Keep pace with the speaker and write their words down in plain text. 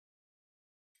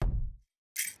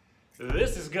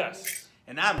This is Gus.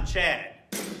 And I'm Chad.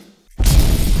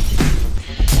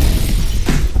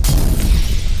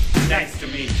 Nice to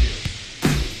meet you.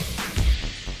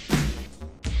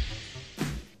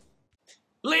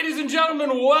 Ladies and gentlemen,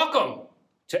 welcome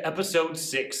to episode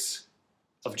 6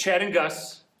 of Chad and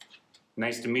Gus.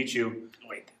 Nice to meet you.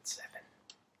 Wait, that's 7.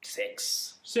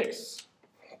 6. 6.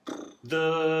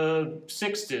 The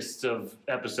sixtest of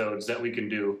episodes that we can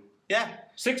do. Yeah.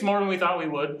 6 more than we thought we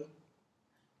would.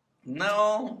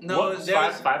 No. What,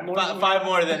 There's five more? Five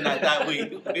more than that we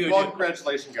would Well, do.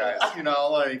 congratulations, guys. You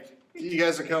know, like, you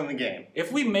guys are killing the game.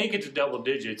 If we make it to double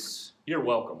digits, you're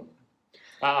welcome.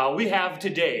 We have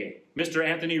today Mr.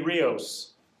 Anthony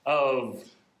Rios of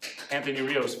Anthony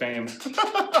Rios fame. Somewhat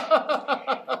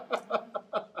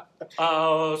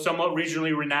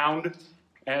regionally renowned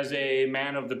as a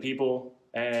man of the people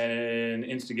and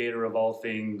instigator of all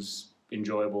things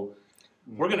enjoyable.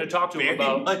 We're going to talk to him Very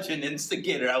about... much an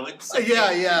instigator, I would say.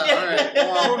 Yeah, all right.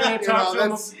 Well, We're going to talk to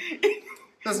him...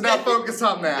 let's not focus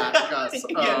on that, Gus.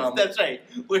 Yes, that's right.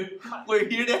 We're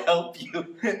here to help you.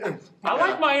 I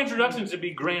like my introductions to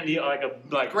be grandiose.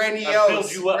 Grandiose.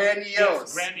 Build you up. Grandiose.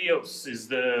 Yes, grandiose is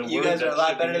the You word guys are that a lot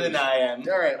should be better than used. I am.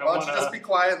 All right, I why don't you wanna- just be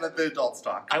quiet and let the adults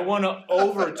talk? I want to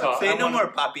over-talk. Say I no wanna- more,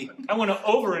 Poppy. I want to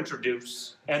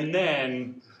over-introduce and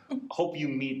then hope you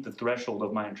meet the threshold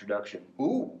of my introduction.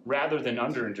 Ooh. Rather than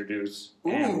under-introduce Ooh.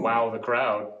 and wow the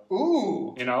crowd.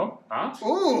 Ooh. You know? Huh?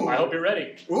 Ooh. I hope you're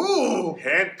ready. Ooh.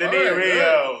 Anthony All right,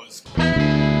 Rios.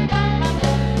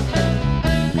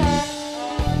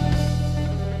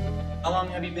 How long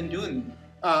have you been doing?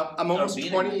 I'm almost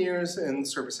being 20 in- years in the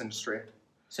service industry.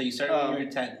 So you started when you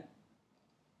were 10.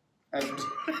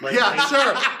 Like, Yeah,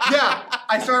 sure. Yeah,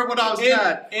 I started when I was 10.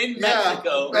 In Yeah.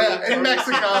 Mexico. Yeah, in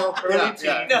Mexico. Early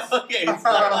Yeah. No, okay.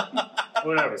 Sorry.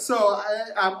 Whatever. So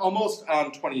I'm almost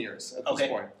 20 years at this Okay,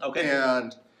 point. okay.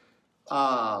 And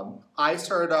I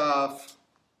started off,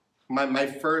 my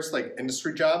first like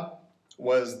industry job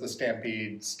was the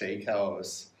Stampede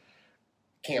Steakhouse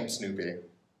Camp Snoopy.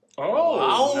 Oh,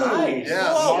 Wow. nice.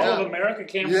 Yeah, Mall yeah. of America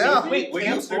Camp Yeah. Snoopy? Wait, were you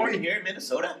Camp born Snoopy. here in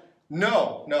Minnesota?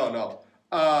 No.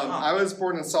 I was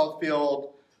born in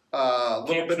Southfield, a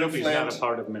little Camp bit of Snoopy's not a Flint.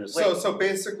 part of Minnesota. So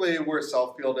basically where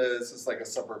Southfield is like a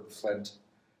suburb of Flint.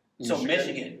 So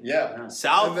Michigan. Yeah. Yeah.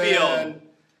 Southfield.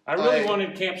 I really I-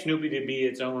 wanted Camp Snoopy to be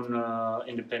its own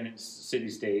independent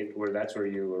city-state, where that's where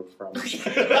you were from.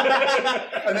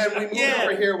 And then we moved Yeah.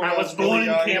 over here when I I was was born really in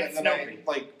young, Camp and then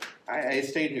Snoopy. I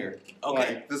stayed here.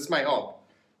 Okay. Like, this is my home.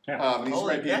 Yeah. These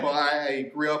Holy are my people. I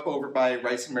grew up over by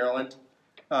Rice, Maryland.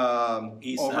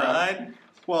 East over- side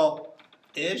Well,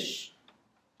 ish.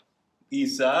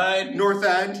 East side. North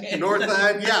End. North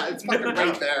End. Yeah, it's fucking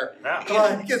right there. Yeah.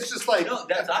 Like, it's just like, No,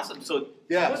 that's awesome. So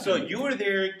yeah, so you were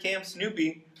there at Camp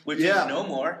Snoopy, which Yeah. is no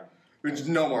more. which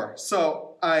no more.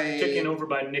 So Taken I, over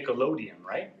by Nickelodeon,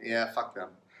 right? yeah, fuck them.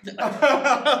 You're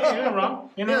not wrong.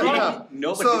 You're not Yeah, wrong. yeah.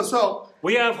 Nobody. So,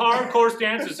 We have hardcore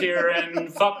stances here,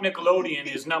 and fuck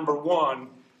Nickelodeon is number 1.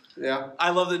 yeah.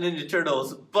 I love the Ninja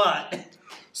Turtles, but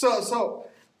So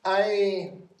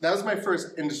that was my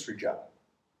first industry job,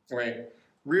 right?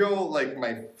 Like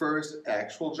my first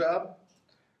actual job,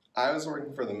 I was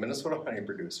working for the Minnesota honey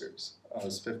producers. I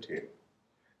was 15.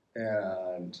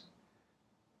 And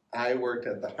I worked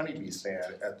at the honeybee stand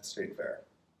at the state fair.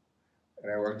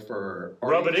 And I worked for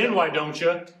Rub it in, why don't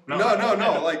you? No.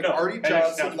 Like Artie that actually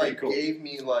Johnson sounds pretty cool. gave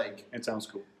me like It sounds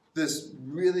cool. this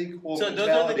really cool so those are the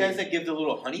mentality. guys that give the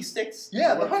little honey sticks.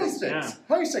 Yeah, the work honey for- sticks. yeah.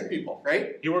 Honey stick people,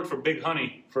 right? You worked for Big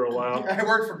Honey for a while. I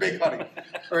worked for Big Honey,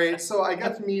 right? So I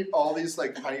got to meet all these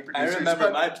like honey I producers. remember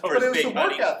but, my but first it was big the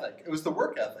work honey. ethic. It was the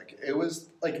work ethic. It was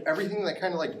like everything that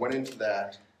kind of like went into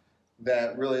that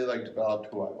really like developed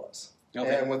who I was.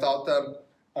 Okay. And without them,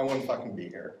 I wouldn't fucking be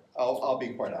here. I'll be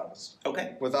quite honest.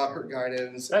 Okay. Without her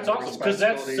guidance, That's and awesome, because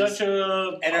that's responsibilities- such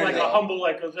a Energy. humble,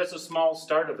 that's a small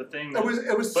start of a thing. That,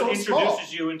 It was but so introduces small.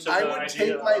 you into I the would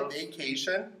idea take my of,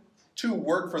 vacation to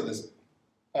work for this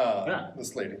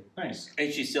this lady. Nice.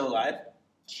 Is she still alive?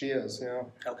 She is, yeah.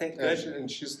 Okay, Yeah, good. and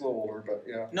she's a little older, but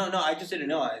yeah. No, I just didn't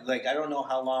know. I don't know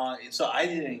how long. So I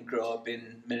didn't grow up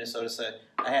in Minnesota, so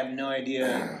I have no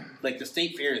idea. Like the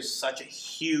state fair is such a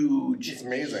huge, It's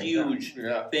amazing. huge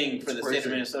Yeah. thing for It's the state of crazy.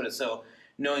 Minnesota. So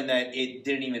knowing that it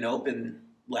didn't even open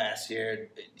last year,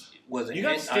 it wasn't. You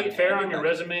got state fair on your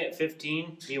resume at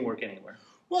 15, you can work anywhere.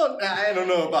 Well, I don't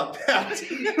know about that.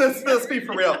 let's be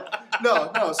for real. No.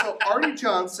 So Artie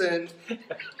Johnson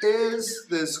is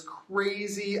this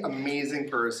crazy, amazing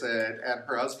person, and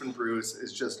her husband Bruce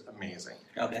is just amazing.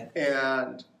 Okay.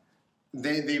 And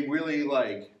they really,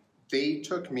 they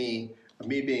took me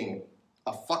being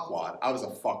a fuckwad. I was a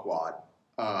fuckwad.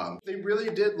 They really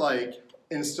did like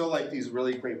instill like these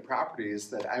really great properties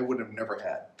that I would have never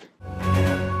had.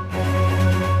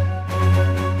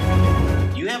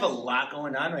 You have a lot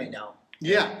going on right now.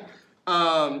 Yeah.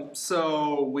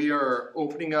 So we are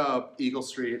opening up Eagle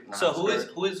Street. So who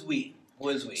is we? Who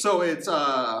is we? So it's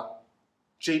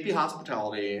JP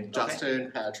Hospitality,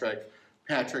 Justin, Patrick.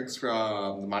 Patrick's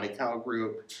from the Monte Carlo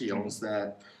Group. He owns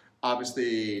that.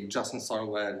 Obviously, Justin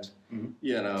Sutherland,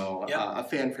 you know, a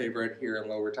fan favorite here in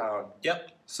Lower Town.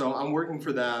 Yep. So I'm working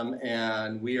for them,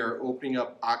 and we are opening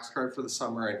up Oxcart for the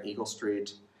summer at Eagle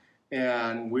Street.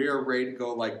 And we are ready to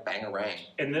go like bang-a-rang.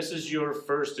 And this is your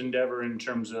first endeavor in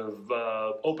terms of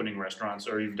opening restaurants,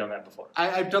 or you've done that before?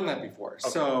 I've done that before. Okay.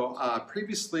 So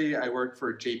previously I worked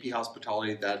for JP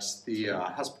Hospitality. That's the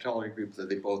hospitality group that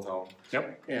they both own.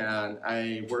 Yep. And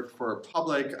I worked for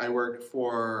Public. I worked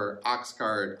for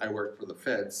Oxcart. I worked for the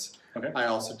Fitz. Okay. I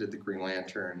also did the Green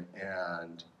Lantern.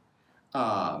 And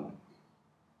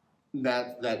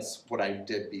that's what I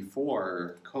did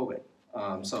before COVID.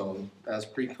 So that was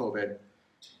pre-COVID.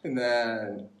 And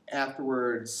then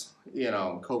afterwards, you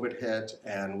know, COVID hit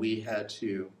and we had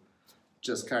to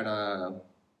just kind of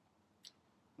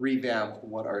revamp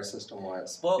what our system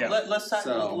was. Well, Yeah. let's talk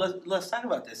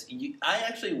about this. I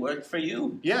actually worked for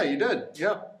you Yeah, you did.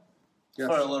 Yeah. Yes.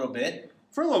 for a little bit.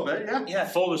 For a little bit, yeah. Yeah.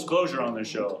 Full disclosure on this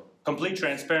show. Complete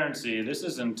transparency. This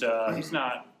isn't, he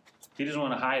doesn't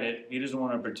want to hide it. He doesn't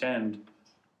want to pretend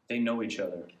they know each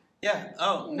other. Yeah.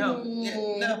 Oh no. Yeah,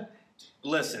 no.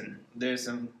 Listen, there's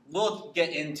some. We'll get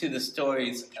into the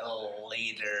stories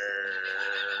later.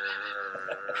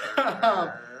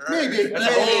 Maybe.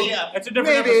 That's a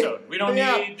different Maybe. episode. We don't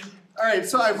Yeah. need. All right,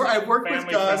 so I've worked with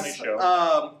Family-friendly Gus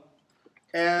show.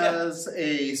 as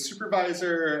a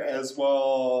supervisor as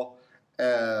well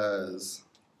as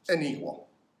an equal.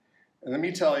 And let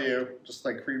me tell you, just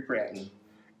like Creed Bratton,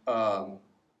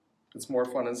 it's more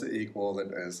fun as an equal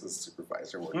than as a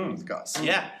supervisor working with Gus.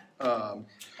 Yeah.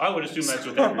 I would assume that's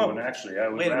with everyone, actually. I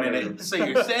would Wait a rather- minute. So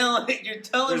you're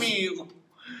telling me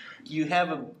you have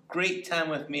a great time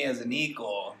with me as an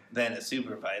equal than a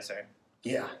supervisor.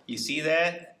 Yeah. You see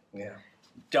that? Yeah.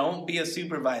 Don't be a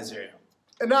supervisor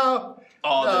No.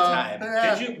 all the time.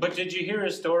 Did you hear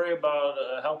his story about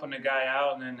helping a guy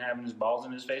out and then having his balls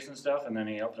in his face and stuff, and then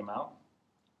he helped him out?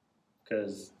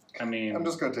 Because, I mean... I'm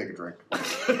just going to take a drink.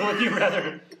 Wouldn't you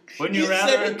rather... You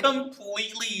said it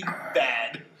completely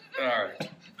bad. All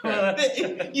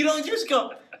right. You don't just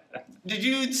go... Did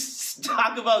you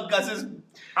talk about Gus's...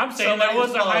 I'm saying that was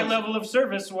a Somebody's high balls. level of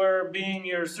service where being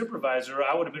your supervisor,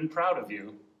 I would have been proud of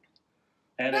you.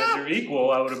 And as your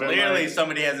equal, I would have been Clearly like...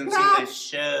 somebody hasn't seen this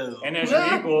show. And as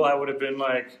your equal, I would have been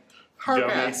like... Hard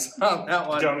Dummy. pass on that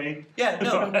one. Dummy. Yeah,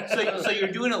 no. So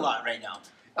you're doing a lot right now.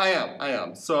 I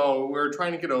am. So we're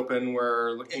trying to get open.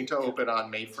 We're looking to open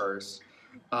on May 1st.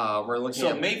 We're looking So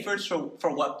at May 1st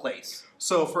for what place?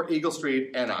 So for Eagle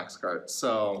Street and Oxcart.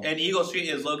 So And Eagle Street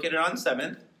is located on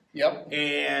 7th. yep.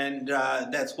 And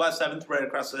that's West 7th, right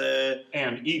across the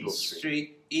And Eagle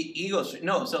Street. Eagle Street.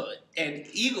 No, and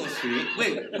Eagle Street.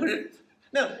 Wait,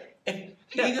 no.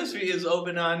 Eagle Street is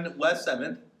open on West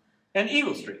 7th. And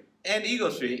Eagle Street. And Eagle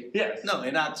Street. Yes. No,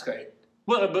 in Oxcart.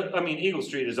 Well, but I mean, Eagle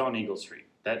Street is on Eagle Street.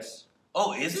 That's...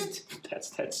 Oh, is it?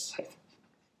 That's...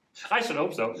 I should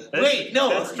hope so. Wait, no.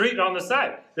 That street on the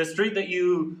side. The street that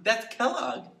That's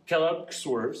Kellogg. Kellogg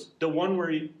swerves. The one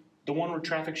where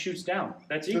traffic shoots down.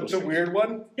 That's Eagle The Street. weird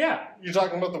one? Yeah. You're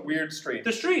talking about the weird street.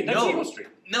 The street. That's No. Eagle Street.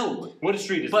 No. What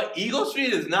street is But Eagle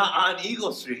Street is not on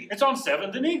Eagle Street. it? It's on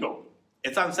 7th and Eagle.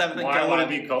 It's on 7th and Why Kellogg.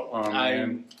 would it be called... Oh,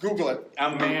 man. Google it.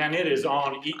 Man, it is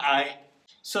on...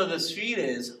 So the street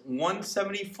is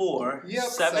 174 Yep.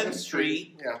 7th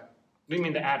Street. Yeah. What do you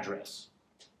mean the address?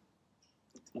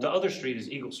 The other street is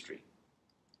Eagle Street.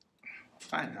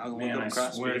 Fine, I'll Man, look I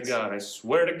across swear to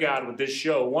streets. God, with this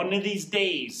show, one of these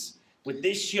days, with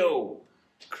this show,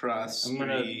 Cross I'm going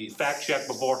to streets. fact check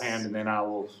beforehand and then I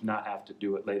will not have to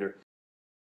do it later.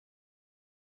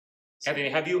 Anthony,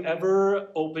 have you ever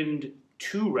opened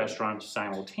 2 restaurants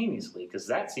simultaneously? Because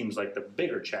that seems like the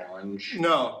bigger challenge.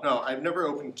 No, I've never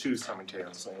opened 2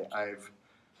 simultaneously.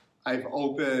 I've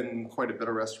opened quite a bit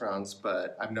of restaurants,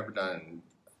 but I've never done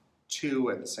 2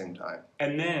 at the same time.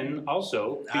 And then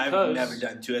also, because... I've never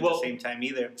done 2 at the same time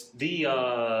either. These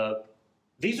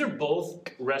are both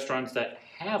restaurants that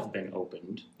have been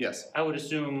opened. Yes. I would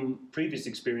assume previous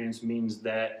experience means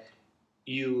that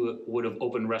you would have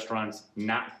opened restaurants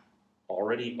not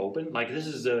already open. Like this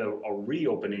is a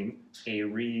reopening,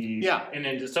 Yeah. and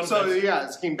then sometimes So yeah,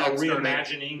 it's came a back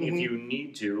reimagining if you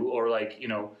need to, or like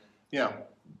Yeah.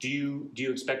 Do you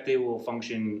expect they will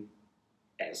function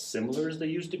as similar as they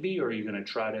used to be, or are you going to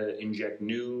try to inject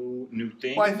new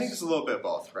things? Well, I think it's a little bit of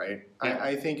both, right? Yeah.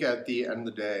 I think at the end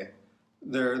of the day,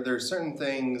 there are certain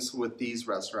things with these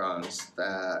restaurants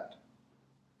that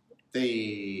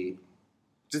they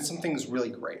did some things really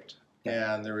great,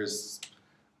 and there is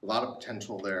a lot of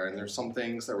potential there, and there's some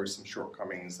things that were some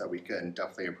shortcomings that we can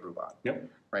definitely improve on. Yep.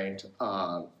 Right?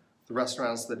 The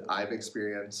restaurants that I've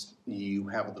experienced, you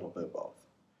have a little bit of both.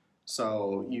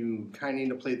 So you kind of need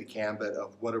to play the gambit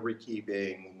of what are we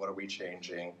keeping, what are we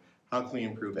changing, how can we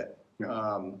improve it?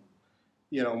 Yeah.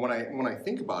 You know, when I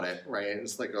think about it, right,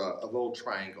 it's like a little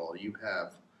triangle. You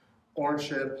have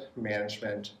ownership,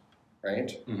 management,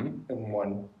 right, in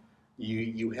one.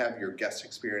 You have your guest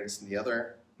experience in the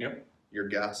other. Yep. Your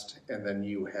guest, and then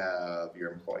you have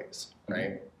your employees,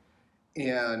 right?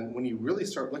 And when you really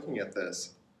start looking at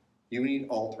this, you need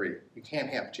all three. You can't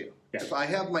have two. Yeah. If I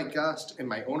have my guest and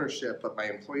my ownership, but my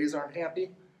employees aren't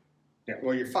happy,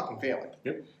 well, you're fucking failing.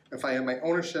 Yep. If I have my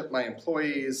ownership, my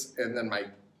employees, and then my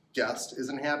guest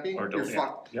isn't happy, you're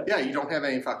fucked. Yep. Yeah, you don't have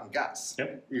any fucking guests.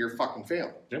 Yep. You're fucking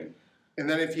failing. Yep. And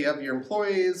then if you have your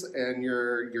employees and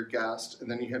your guest, and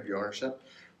then you have your ownership,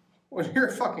 well, you're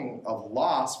fucking a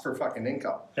loss for fucking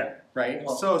income. Yeah. Right?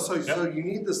 Well, so you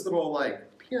need this little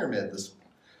like pyramid, this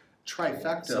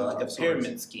trifecta. So like a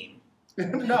pyramid scheme.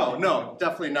 No,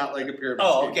 definitely not like a pyramid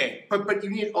Oh, scheme. okay. But you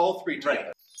need all three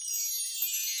together.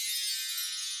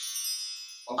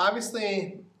 Right.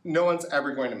 Obviously, no one's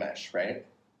ever going to mesh, right?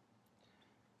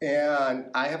 And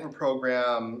I have a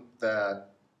program that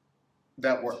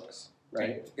works,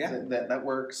 right? Yeah. That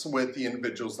works with the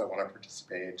individuals that want to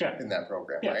participate in that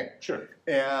program, right? Sure.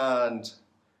 And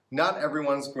not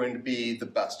everyone's going to be the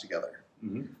best together.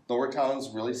 Lower Town's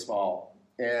really small,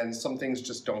 and some things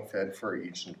just don't fit for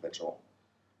each individual.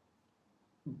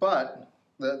 But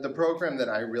the program that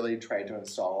I really try to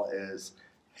install is,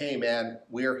 hey man,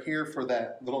 we are here for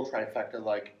that little trifecta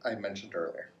like I mentioned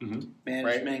earlier.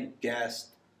 Management,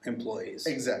 guest, employees.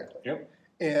 Exactly. Yep.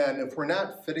 And if we're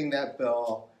not fitting that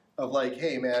bill of like,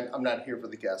 hey man, I'm not here for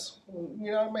the guests,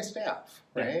 you know, my staff,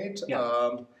 right?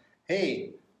 Yeah.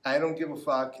 Hey, I don't give a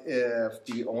fuck if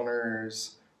the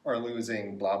owners are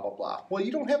losing blah, blah, blah. Well,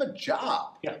 you don't have a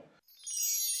job. Yeah.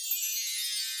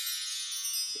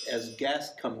 As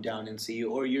guests come down and see you,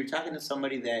 or you're talking to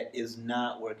somebody that is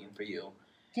not working for you,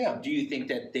 Yeah. do you think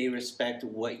that they respect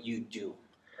what you do?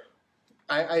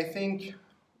 I think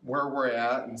where we're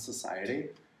at in society,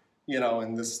 you know,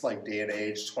 in this like day and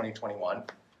age, 2021,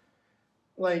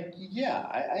 like, yeah,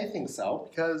 I think so,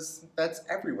 because that's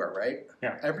everywhere, right?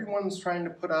 Yeah. Everyone's trying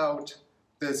to put out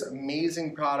this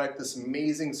amazing product, this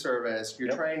amazing service.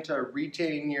 You're trying to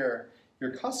retain your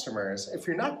customers. If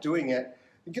you're not doing it,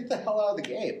 get the hell out of the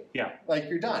game. Yeah. Like,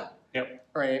 you're done. Yep.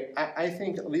 Right? I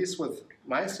think, at least with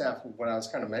my staff, what I was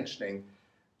kind of mentioning,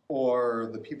 or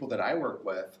the people that I work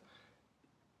with,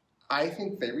 I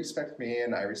think they respect me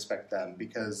and I respect them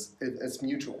because it's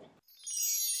mutual.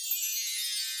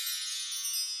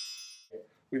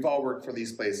 We've all worked for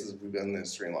these places, we've been in the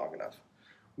industry long enough,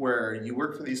 where you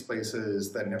work for these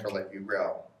places that never let you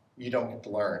grow. You don't get to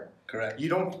learn. Correct. You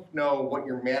don't know what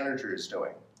your manager is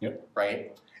doing. Yep.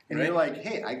 Right? And you're like,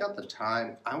 hey, I got the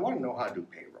time. I want to know how to do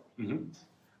payroll.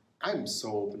 I'm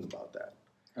so open about that.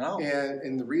 Oh.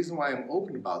 And the reason why I'm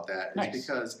open about that is Nice.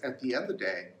 because at the end of the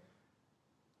day,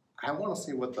 I want to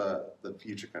see what the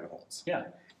future kind of holds. Yeah.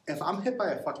 If I'm hit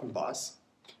by a fucking bus,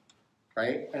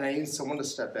 right, and I need someone to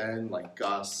step in, like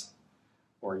Gus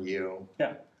or you,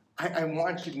 I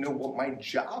want you to know what my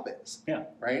job is. Yeah.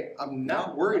 Right? I'm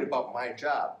not worried about my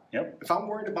job. Yep. If I'm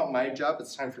worried about my job,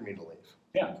 it's time for me to leave.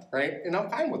 Yeah. Right? And I'm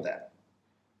fine with that.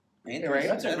 Right?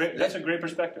 That's a great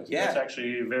perspective. Yeah. That's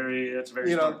actually very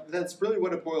You know, that's really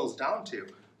what it boils down to.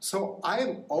 So I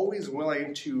am always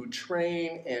willing to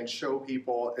train and show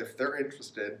people, if they're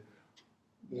interested,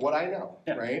 what I know,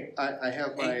 right? I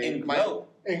have my... And grow.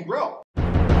 And grow.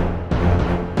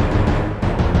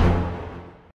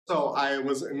 So I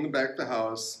was in the back of the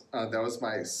house. That was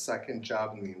my second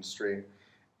job in the industry.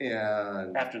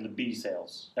 And after the bee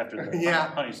sales, after the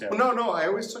honey sales. Well, no, I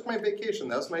always took my vacation.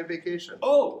 That was my vacation.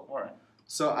 Oh, all right.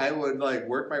 So I would like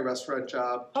work my restaurant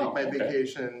job, take my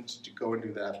vacation to go and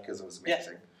do that because it was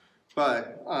amazing.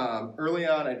 But early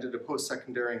on, I did a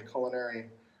post-secondary in culinary.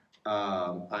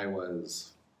 I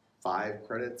was 5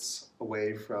 credits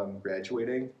away from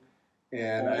graduating,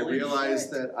 and I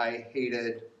realized that I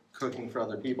hated cooking for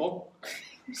other people.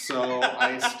 So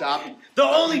I stopped. The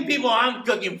only people I'm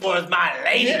cooking for is my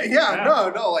lady.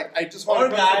 No, like I just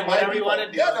want to cook for my whatever people. you want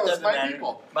to do. Yeah, no, it's doesn't my matter.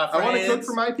 people. My I want to cook friends.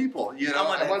 for my people. You know,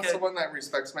 I want cook. someone that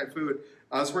respects my food.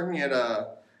 I was working at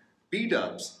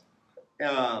B-Dubs,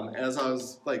 as I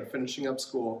was like finishing up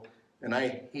school, and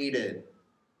I hated.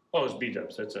 Oh, it's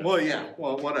B-dubs. That's it. Well, yeah.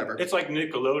 Well, whatever. It's like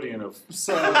Nickelodeon of.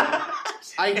 So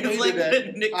I hated It's like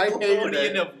it. the I hated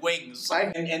it. Nickelodeon of wings.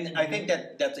 And I think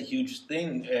that's a huge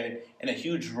thing, and a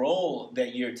huge role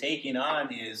that you're taking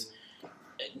on is,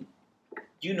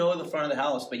 you know, the front of the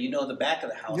house, but you know the back of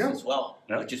the house as well,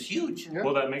 which is huge. Yeah.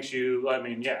 Well, that makes you. I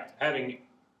mean, yeah, having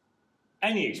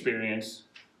any experience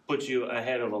puts you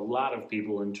ahead of a lot of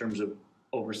people in terms of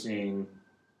overseeing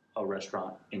a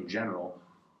restaurant in general.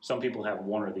 Some people have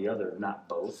one or the other, not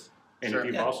both. And Sure.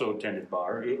 you've also attended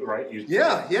bar, right?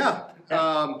 Yeah.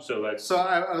 So that's. So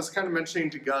I was kind of mentioning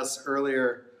to Gus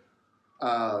earlier.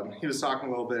 He was talking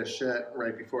a little bit of shit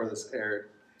right before this aired.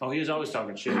 Oh, he was always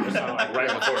talking shit. It's not like right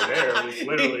before it aired. It's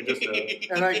literally just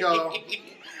a. And I go,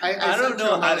 I don't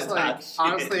know how to talk shit.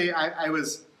 Honestly, I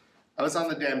was on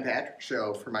the Dan Patrick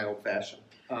show for my old fashioned.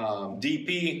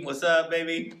 DP, what's up,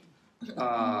 baby?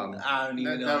 I don't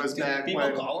even know. That was back people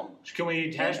when. call him. Can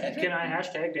we can I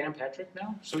hashtag Dan Patrick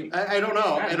now? Sweet. I don't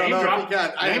know. Yeah, I don't name know drop. if we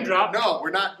can. Name drop. No,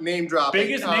 we're not name dropping.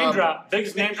 Biggest name drop.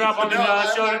 Biggest name drop on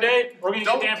the show today. We're gonna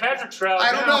get Dan Patrick's crowd.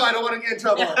 I don't know. I don't want to get in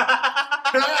trouble.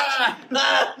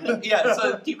 Yeah,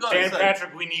 so keep going. Dan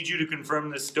Patrick, we need you to confirm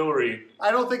this story.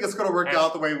 I don't think it's going to work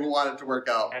out the way we want it to work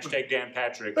out. Hashtag Dan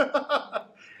Patrick.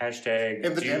 Hashtag.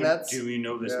 In the Danettes. Do you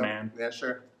know this man? Yeah,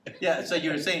 sure. Yeah, so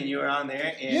you were saying you were on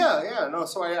there. And No.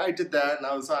 So I did that, and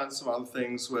I was on some other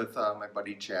things with my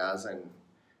buddy Chaz, and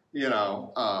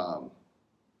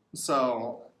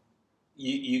so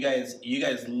you guys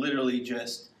literally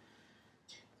just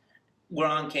were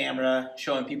on camera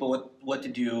showing people what to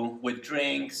do with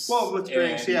drinks. Well, with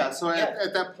drinks, and- yeah. So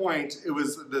at that point, it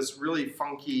was this really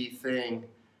funky thing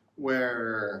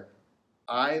where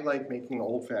I like making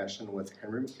old fashioned with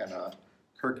Henry McKenna,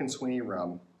 Kirk and Sweeney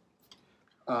rum,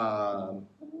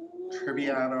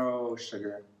 Trebbiano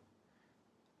sugar.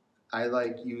 I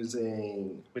like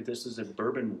using. Wait, this is a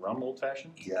bourbon rum old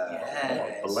fashioned? Yes.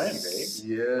 Oh, a blend, eh? Yes.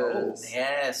 Oh,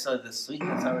 yeah, so the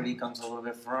sweetness already comes a little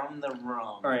bit from the rum.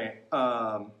 All right.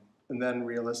 And then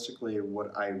realistically,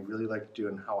 what I really like to do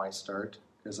and how I start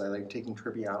is I like taking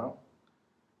Trebbiano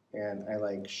and I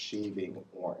like shaving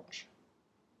orange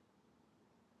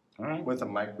All right. with a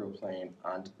microplane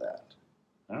onto that.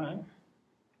 All right.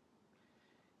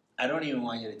 I don't even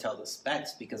want you to tell the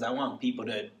specs because I want people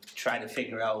to try to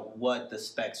figure out what the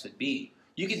specs would be.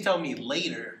 You can tell me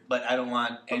later, but I don't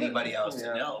want anybody else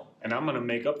to know. And I'm going to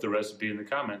make up the recipe in the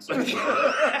comments section.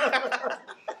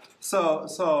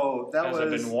 So that As was I've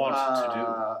been wont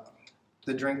to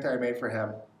the drink that I made for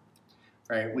him.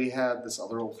 Right, we had this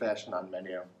other old fashioned on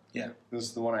menu. Yeah. This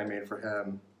is the one I made for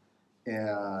him,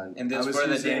 and this I was for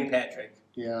the using, Dan Patrick.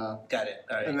 Yeah. Got it.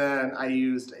 All right. And then I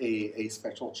used a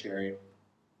special cherry,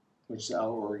 which is out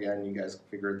of Oregon. You guys can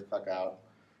figure it the fuck out.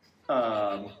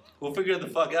 We'll figure the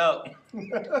fuck out.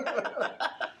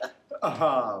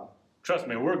 Trust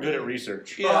me, we're good at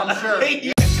research. Yeah, I'm sure.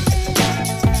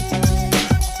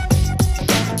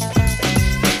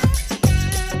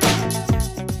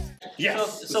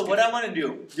 Yes. So what I want to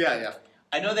do, Yeah.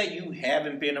 I know that you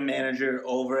haven't been a manager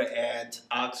over at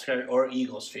Oxford or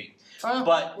Eagle Street,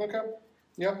 but Okay.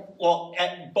 Yeah. well,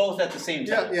 both at the same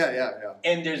time. Yeah.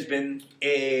 And there's been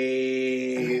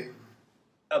a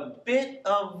bit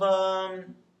of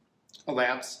A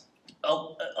lapse.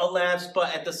 a lapse,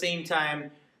 but at the same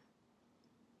time,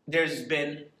 there's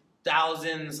been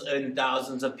thousands and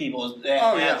thousands of people that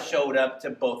have showed up to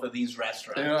both of these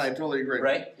restaurants. Yeah, I totally agree.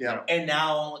 Right? Yeah. And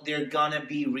now they're gonna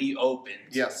be reopened.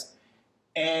 Yes.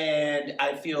 And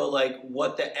I feel like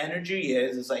what the energy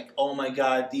is like, oh my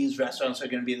God, these restaurants are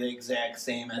going to be the exact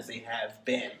same as they have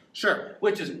been. Sure.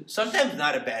 Which is sometimes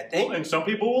not a bad thing. Well, and some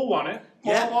people will want it.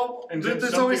 Yeah. Well, And then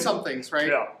there's some always people- some things, right?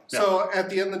 Yeah. So at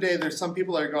the end of the day, there's some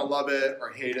people that are going to love it or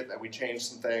hate it that we changed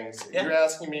some things. Yeah. You're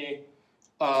asking me,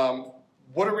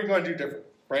 what are we going to do different,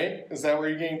 right? Is that where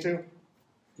you're getting to?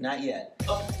 Not yet.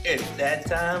 Oh, it's that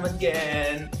time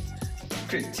again.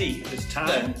 Critique. It's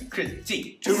time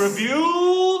Critique. to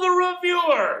review the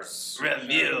reviewers.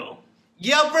 Review.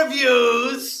 Yelp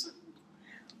reviews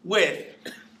with...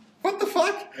 What the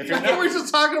fuck? If I you're thought not- we were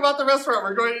just talking about the restaurant.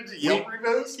 We're going into Yelp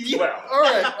reviews? Well, All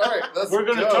right. Let's we're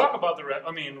going to go. talk about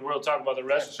we'll talk about the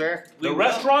rest. Sure. The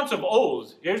restaurants of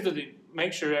old. Here's the thing.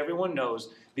 Make sure everyone knows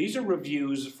these are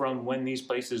reviews from when these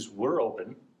places were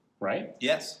open, right?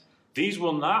 Yes. These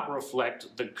will not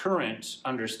reflect the current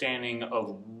understanding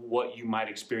of what you might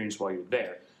experience while you're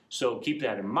there. So keep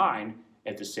that in mind.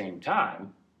 At the same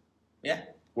time, Yeah.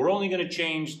 we're only going to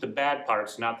change the bad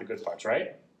parts, not the good parts,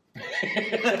 right?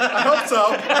 I hope so.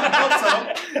 I hope so.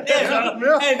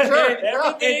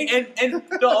 And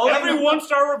the only Every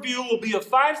 1-star review will be a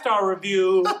 5-star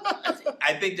review.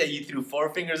 I think that you threw 4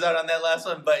 fingers out on that last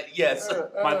one, but yes.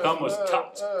 My thumb was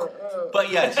tucked.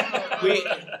 But yes,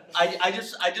 I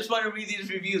just want to read these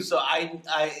reviews so I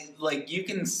like you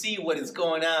can see what is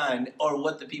going on or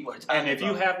what the people are talking about. And if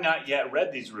you have not yet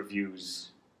read these reviews,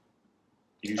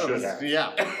 you should have. Yeah.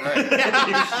 Right. You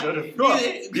should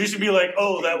have. You should be like,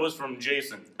 oh, that was from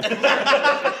Jason. You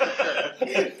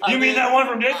mean that one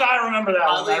from Jason? I remember that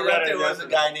one. I read it. There was a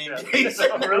guy named Jason.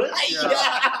 Oh, really?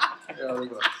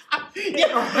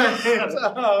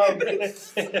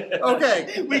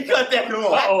 Okay. We cut that.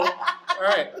 Cool. Uh-oh. All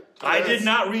right. I did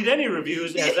not read any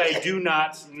reviews, as I do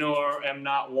not nor am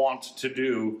not want to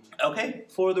do Okay.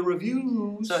 for the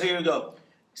reviews. So here we go.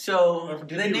 So Or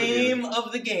did the you name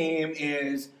of the game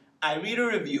is I read a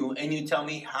review and you tell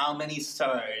me how many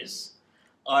stars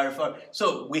are for.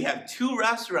 So we have 2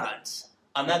 restaurants.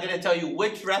 I'm not going to tell you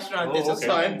which restaurant this is okay.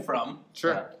 coming from.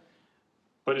 Sure.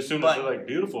 But as soon as But- they're like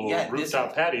beautiful yeah,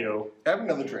 rooftop patio, Have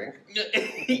another drink.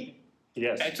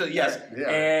 yes. Actually, yes. Yeah.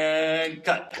 And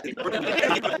cut.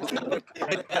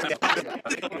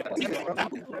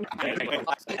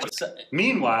 So-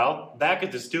 Meanwhile, back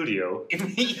at the studio,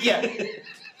 yeah.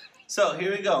 So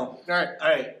here we go. All right. All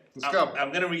right. Let's go. I'm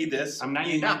going to read this. I'm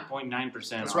 99.9%.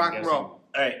 Let's rock and roll. All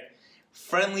right.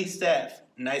 Friendly staff.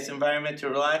 Nice environment to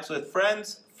relax with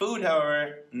friends. Food,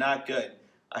 however, not good.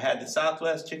 I had the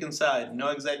Southwest chicken side. No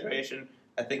exaggeration.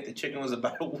 I think the chicken was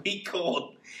about a week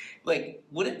old. Like,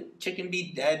 wouldn't chicken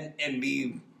be dead and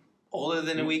be older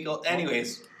than a week old?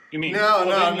 Anyways. You mean No.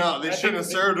 They I shouldn't have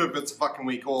think served it if it's a fucking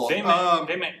week old. They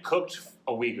meant cooked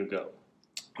a week ago.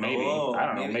 Maybe. Oh, I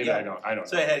don't know. Maybe yeah. I don't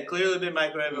So know. it had clearly been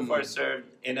microwaved before served.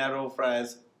 Inedible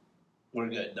fries. We're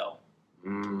good, though.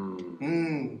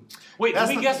 Wait, That's did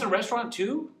we the- guess the restaurant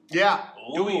too? Yeah.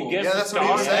 Do we guess Yeah, the that's what he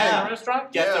stars was in saying. the restaurant?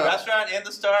 Yes, Yeah. the restaurant and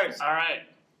the stars. All right.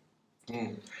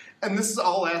 And this is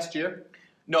all last year?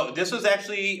 No, this was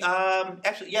actually,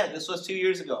 this was 2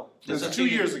 years ago. This was 2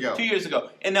 years ago. 2 years ago.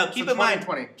 And now keep So in mind,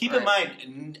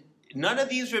 2020. none of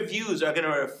these reviews are going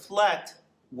to reflect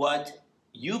what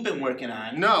you've been working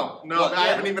on. No, Well, I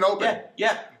haven't even opened.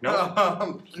 Yeah.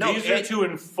 No. No, These are to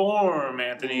inform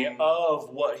Anthony of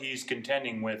what he's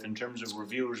contending with in terms of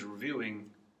reviewers reviewing.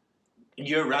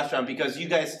 Your restaurant, because you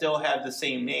guys still have the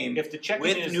same name. If the check-in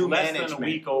With is new less than a management.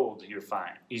 week old, you're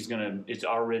fine. It's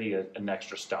already an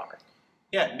extra star.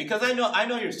 Yeah, because I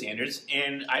know your standards,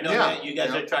 and I know Yeah, that you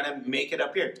guys are trying to make it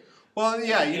up here. Well,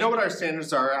 yeah, you know what our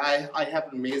standards are. I have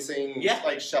an amazing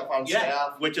chef on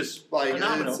staff. Which is Like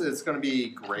phenomenal. it's going to be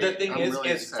great. The thing I'm is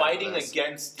really excited fighting for this.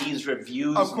 against these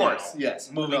reviews. Of course, now,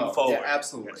 yes. moving forward. Yeah,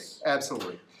 absolutely, Yes.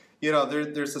 absolutely. You know,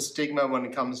 there's a stigma when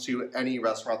it comes to any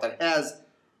restaurant that has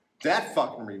that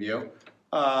fucking review.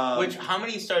 Which how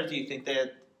many stars do you think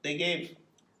that they gave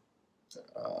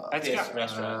That's this got-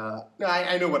 restaurant?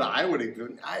 I know what I would have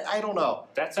given. I don't know.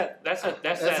 That's a That's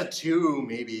a 2,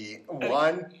 maybe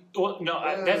 1. well,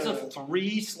 no, that's a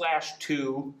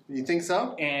 3/2, You think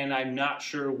so? and I'm not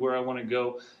sure where I want to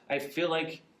go. I feel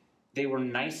like they were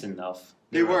nice enough.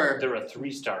 They were. They're a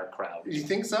 3-star crowd. You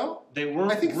think so? They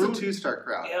weren't. I think it's rude. a 2-star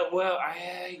crowd. Yeah, well,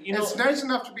 It's nice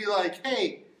enough to be like,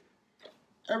 hey,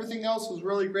 everything else was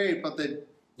really great, but the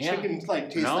chicken tastes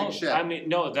like shit. I mean,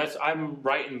 no. I'm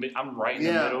right in the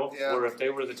middle. Yeah. Where if they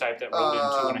were the type that wrote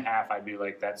in 2.5, I'd be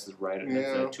like, that's right.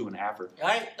 That's a 2.5.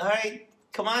 All right,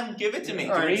 come on, give it to me.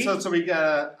 All right, 3? so we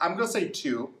got. I'm gonna say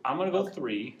 2. I'm gonna go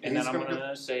 3, and then He's I'm gonna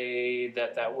gonna say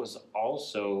that was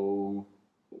also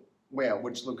Where?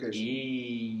 Which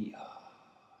location?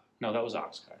 No, that was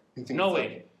Oxcart. You think No, so?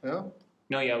 wait. Yeah.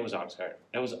 No, yeah, it was Oxcart.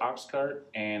 That was Oxcart,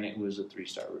 and it was a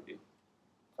 3-star review.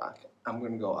 Fuck. I'm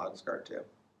gonna go Oxcart too.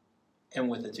 And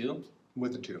with the 2,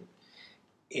 With the 2.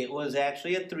 it was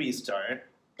actually a 3-star,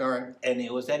 All right. and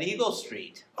it was at Eagle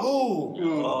Street.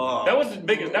 Oh, that was the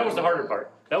biggest. That was the harder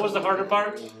part. That was the harder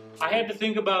part. I had to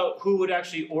think about who would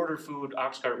actually order food.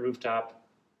 Oxcart rooftop.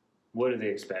 What do they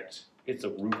expect? It's a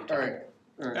rooftop. All right.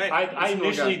 All right. I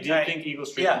initially did Right. think Eagle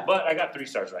Street, Yeah. but I got 3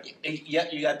 stars right. Yeah,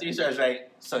 you got 3 stars right.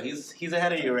 So he's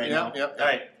ahead of you right now. Yep. All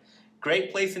right.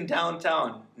 Great place in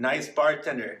downtown. Nice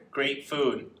bartender. Great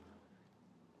food.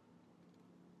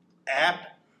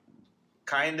 App,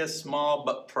 kind of small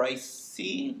but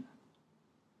pricey.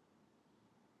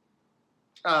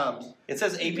 It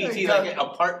says APT Yeah, like an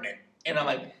apartment, and I'm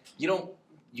like, you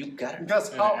got it.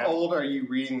 Gus, how old are you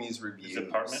reading these reviews? His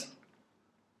apartment.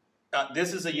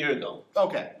 This is a year ago.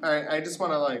 Okay. All right. I just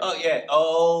want to like. Oh yeah.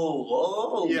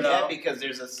 Oh You yeah. know. Because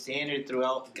there's a standard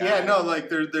throughout. God. Yeah. No. Like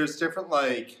there's different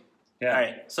like. Yeah. All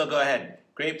right. So go ahead.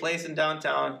 Great place in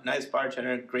downtown. Nice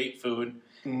bartender. Great food.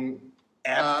 Mm.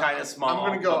 Kind of small. I'm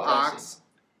gonna go but pricey. Ox.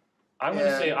 I'm going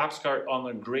to say Oxcart on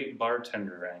the great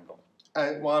bartender angle.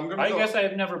 I'm gonna. I guess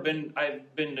I've never been.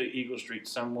 I've been to Eagle Street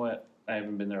somewhat. I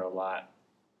haven't been there a lot.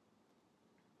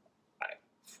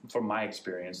 From my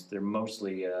experience, they're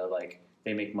mostly like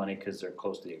they make money because they're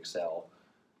close to the Excel.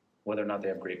 Whether or not they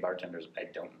have great bartenders, I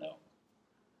don't know.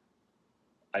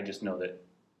 I just know that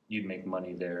you'd make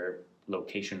money there.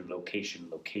 Location.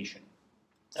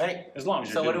 All right. As long as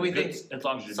you're So what do we doing think? good, as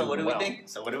long as you're So what doing do we well. think?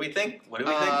 So what do we think? What do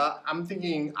we think? I'm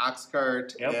thinking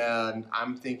Oxcart, Yep. and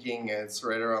I'm thinking it's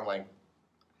right around like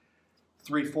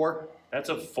 3-4. That's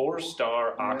a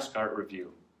 4-star Oxcart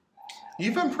review.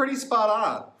 You've been pretty spot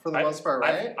on for the most part,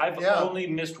 right? I've yeah. only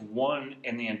missed one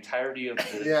in the entirety of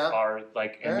the Yeah. bar, and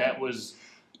Yeah. that was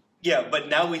Yeah, but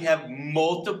now we have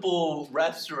multiple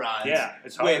restaurants.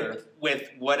 it's harder. With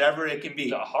whatever it can be.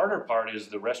 The harder part is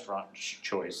the restaurant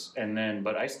choice,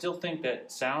 but I still think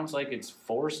that sounds like it's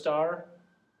 4-star,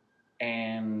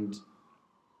 and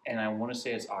I want to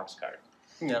say it's Oxcart.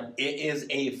 Yeah. It is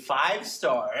a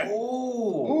 5-star.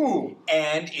 Ooh.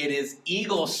 And it is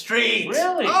Eagle Street.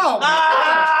 Really? Oh my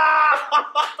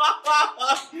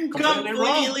Ah!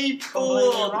 Completely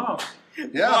fooled. wrong. gosh.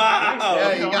 Yeah. Wow.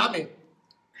 Yeah, you got me.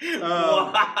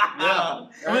 Wow.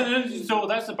 Yeah. So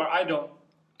that's the part.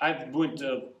 I went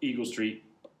to Eagle Street.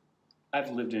 I've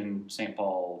lived in St.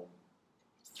 Paul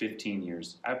 15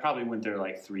 years. I probably went there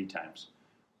like 3 times.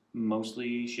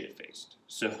 Mostly shit-faced.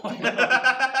 So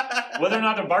whether or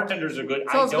not the bartenders are good,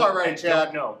 Sounds about right, I Chad.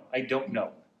 don't know. I don't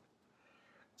know.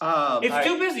 All It's right.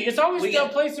 too busy. It's always We a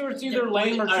got- place where it's either Yeah,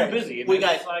 lame or all too right. busy. And We it's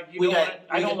got- like, you we know got- what?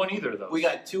 I we don't got- want either of those. We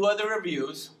got 2 other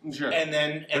reviews. Sure. And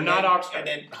then They're not Oxcart.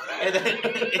 And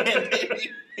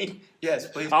then yes,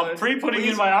 please. I'm pre-putting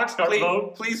in my Oxcart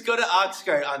vote. Please go to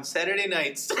Oxcart on Saturday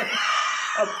nights.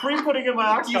 I'm pre-putting in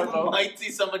my You Oxcart vote. might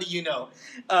see somebody you know.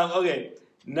 Okay,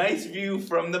 nice view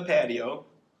from the patio.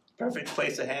 Perfect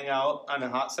place to hang out on a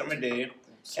hot summer day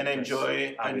and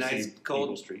enjoy a Obviously, nice Eagle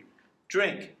cold Street.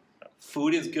 drink.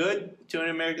 Food is good to an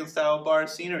American style bar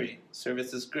scenery.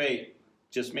 Service is great.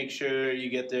 Just make sure you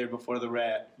get there before the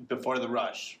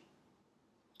rush.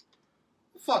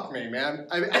 Fuck me, man.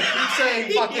 I keep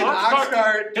saying fucking Oxcart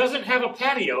Oxcart. doesn't have a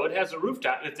patio. It has a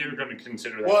rooftop. If they were going to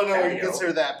consider that Well, a no, patio. you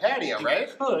consider that patio, You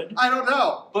right? could. I don't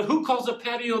know. But who calls a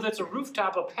patio that's a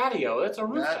rooftop a patio? That's a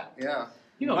rooftop. Yeah.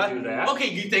 You don't What? do that. Okay,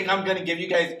 you think I'm gonna give you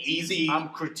guys easy? I'm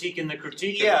critiquing the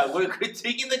critiquers. Yeah, we're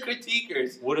critiquing the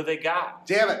critiquers. What do they got?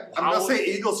 Damn it. I'm How- gonna say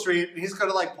Eagle Street, and he's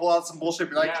gonna like pull out some bullshit and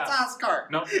be like, Yeah. it's Oxcart.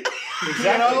 No. You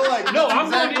Exactly. know, like, No, that's I'm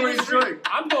exactly going what Eagle he's Street. doing.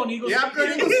 I'm going Eagle Yeah, I'm Street.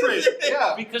 going Eagle Street.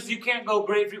 Yeah. Because you can't go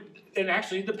great view. And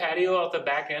actually, the patio out the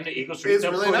back end of Eagle Street It's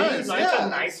really nice. Yeah, It's a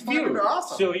nice it's view. fucking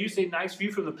awesome. So you say nice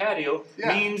view from the patio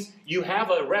Yeah. means you have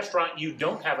a restaurant you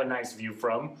don't have a nice view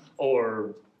from,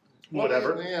 or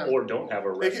whatever, Well, yeah. or don't have a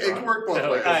It restaurant. can work both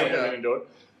Like ways. something Yeah. indoor.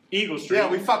 Eagle Street. Yeah,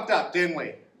 we fucked up, didn't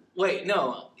we? Wait,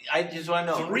 no. I just want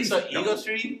to know. 3 So stars. Eagle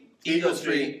Street. Eagle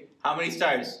Street. How many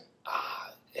stars?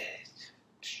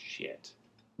 Shit.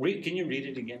 Can you read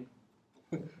it again?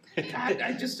 God,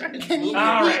 I just started. Can you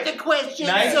All repeat right. the question,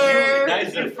 Nice sir? view,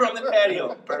 nice view from the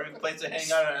patio. Perfect place to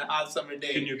hang out on a hot summer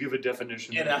day. Can you give a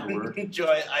definition and of the word?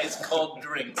 enjoy ice cold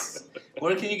drinks.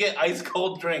 Where can you get ice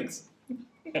cold drinks?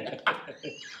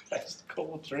 Ice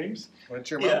cold drinks? Went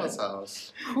to your Yeah. mama's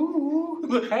house.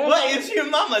 What is your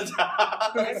mama's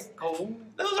house? Ice cold.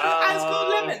 Those are ice cold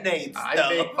lemonades. I though.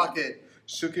 make fucking,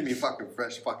 should give me fucking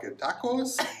fresh fucking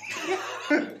tacos,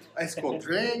 ice cold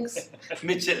drinks,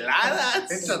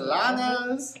 Micheladas.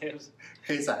 enchiladas,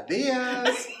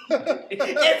 quesadillas,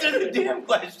 Answer the damn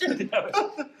question.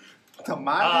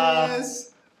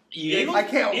 tamales. Eagle- I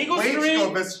can't Eagle wait Street. to go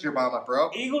visit your mama, bro.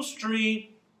 Eagle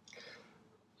Street.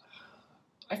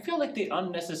 I feel like they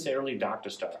unnecessarily docked a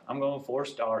star. I'm going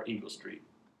 4-star Eagle Street.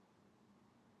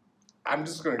 I'm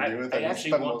just going to agree with I him. He's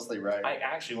actually been want- mostly right. I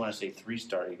actually want to say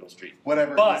 3-star Eagle Street.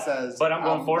 Whatever But, he says. but I'm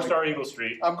going 4-star like- Eagle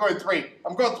Street. I'm going 3.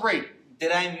 I'm going 3.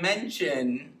 Did I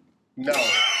mention? No.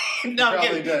 No, I'm probably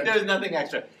kidding. did. There's nothing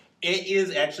extra. It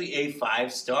is actually a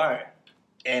 5-star,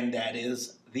 and that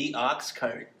is the Ox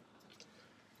Cart.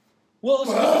 Well,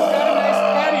 it's got a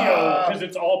nice patio because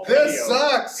it's all patio. This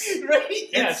sucks. Right?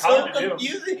 Yeah, it's it's so hard to do.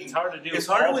 confusing. It's hard to do. It's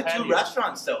harder all with patio. 2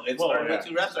 restaurants, though. It's Well, harder yeah. with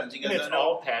 2 restaurants. You guys It's don't know.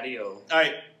 all patio. All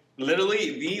right,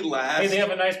 literally the last. Hey, they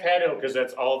have a nice patio because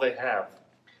that's all they have.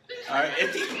 All right,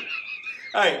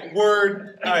 all right.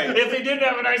 Word. All right. If they didn't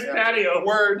have a nice Yeah. patio,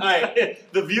 Word. All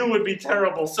right. the view would be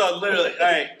terrible. So literally, all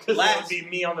right. Because that would Last, be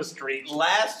me on the street.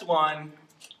 last one,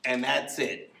 and that's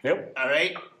it. Yep. All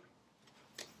right.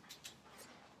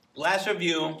 Last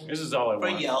review This is all I for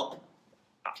want. Yelp.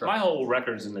 Sure. My whole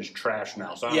record's in this trash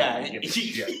now, so I don't even give a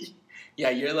shit. Yeah,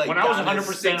 you're like When I was down to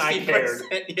 100%, I 60%. cared.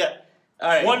 Yeah. All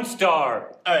right. 1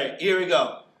 star. All right. Here we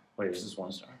go. Wait, is this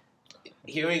 1 star?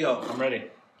 Here we go. I'm ready.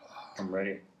 I'm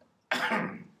ready.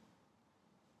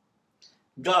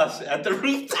 Gus at the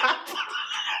rooftop.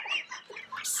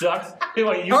 Sucks. Hey,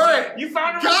 wait, you, All right. you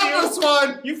found a Got review? this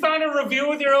one! You found a review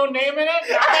with your own name in it?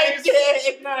 I Nice.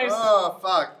 did. Nice. Oh,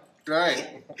 fuck. Right.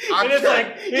 And it's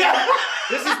like, yeah,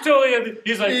 this is totally,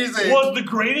 he's like, Easy. was the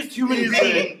greatest human Easy.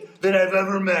 being that I've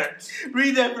ever met.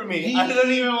 Read that for me. I don't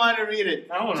even want to read it.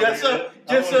 I don't want to Just read so, it.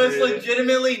 just so it's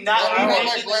legitimately not I me don't have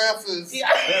my making. glasses. Yeah.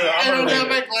 Here, I I'm don't gonna have read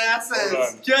my it. Hold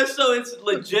glasses. on. Just so it's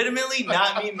legitimately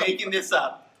not me making this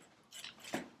up.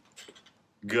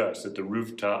 Gus at the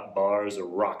rooftop bar is a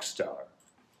rock star.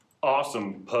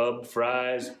 Awesome pub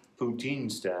fries,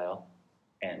 poutine style,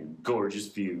 and gorgeous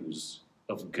views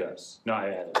of Gus. No, I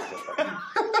added it. No,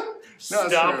 it's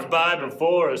Stopped true. by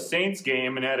before a Saints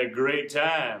game and had a great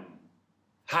time.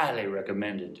 Highly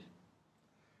recommended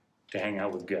to hang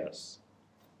out with Gus.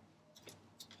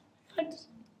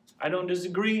 I don't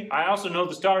disagree. I also know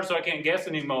the stars, so I can't guess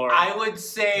anymore. I would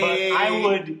say. But I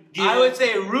would give. I would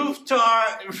say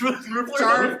rooftop.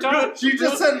 Rooftop? She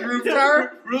just said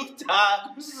rooftop?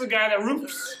 Rooftop. This is a guy that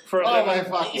roofs for a Oh my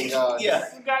living. fucking god. Yeah.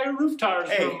 This is a guy who rooftars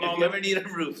Hey, for a if you moment. ever need a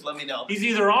roof, let me know. He's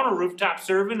either on a rooftop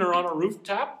serving or on a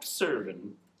rooftop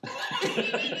serving.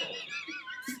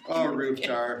 Oh,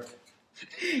 rooftop.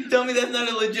 Tell me that's not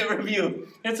a legit review.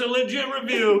 It's a legit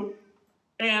review.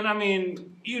 And I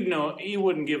mean, you know, you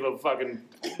wouldn't give a fucking.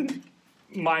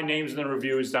 My name's in the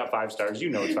review, it's not 5 stars. You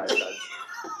know it's 5 stars.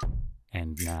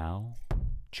 And now,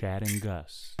 Chad and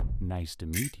Gus, nice to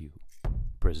meet you,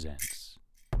 presents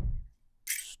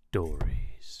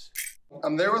Stories.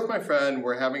 I'm there with my friend,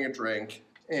 we're having a drink,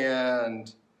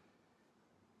 and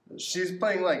she's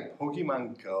playing like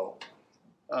Pokemon Go.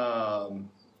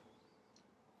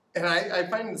 And I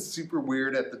find it super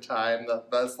weird at the time that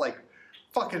that's like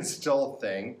fucking still a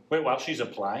thing. Wait, while she's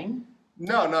applying?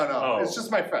 No. Oh. It's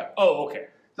just my friend. Oh, okay.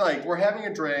 Like, we're having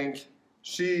a drink.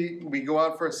 We go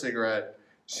out for a cigarette.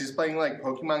 She's playing like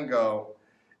Pokemon Go,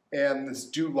 and this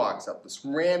dude walks up, this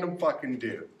random fucking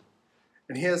dude,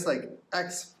 and he has like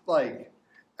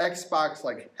Xbox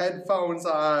like headphones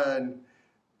on,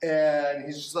 and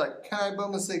he's just like, "Can I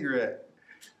bum a cigarette?"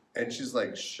 And she's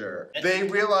like, "Sure." They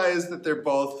realize that they're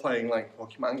both playing like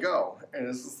Pokemon Go, and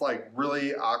it's this like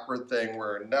really awkward thing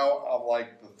where now I'm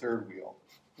like the third wheel,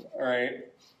 all right?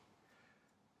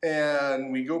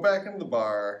 And we go back into the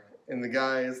bar, and the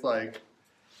guy is like,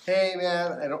 "Hey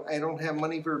man, I don't have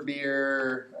money for a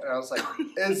beer." And I was like,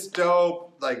 "It's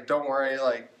dope. Like, don't worry.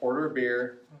 Like, order a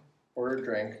beer, order a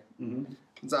drink. Mm-hmm.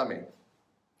 It's on me."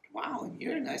 Wow,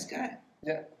 you're a nice guy.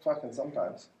 Yeah, fucking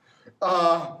sometimes.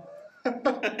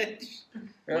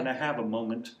 When I have a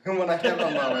moment. When I have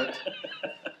a moment.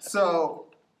 So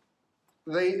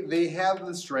they have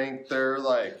this drink. They're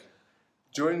like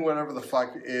doing whatever the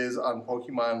fuck is on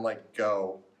Pokemon like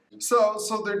Go. So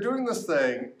they're doing this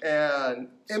thing, and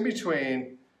in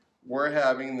between, we're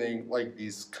having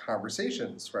these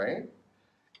conversations, right?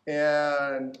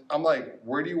 And I'm like,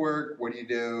 "Where do you work? What do you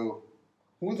do?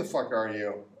 Who the fuck are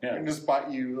you? Yeah. I just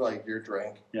bought you like your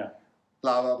drink. Yeah.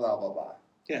 Blah blah blah blah blah."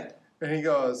 Yeah. And he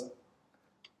goes,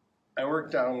 "I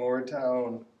work down in Lower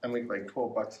Town. I make like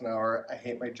 $12 an hour. I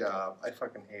hate my job. I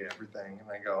fucking hate everything." And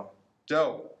I go,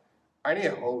 "Dope. I need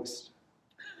a host."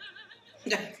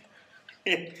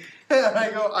 And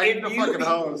I go, "I need a fucking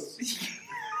host."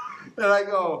 And I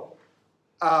go,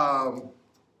 "I'll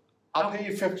pay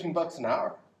you $15 an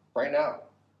hour right now."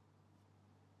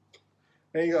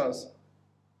 And he goes,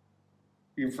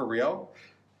 "You for real?"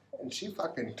 And she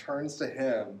fucking turns to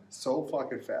him so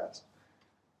fucking fast.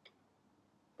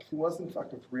 If he wasn't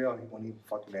fucking for real, he wouldn't even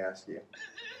fucking ask you.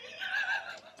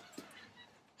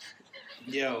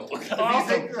 Yo.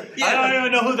 Awesome. I don't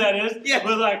even know who that is. Yeah.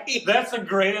 But like, that's the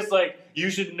greatest. Like, you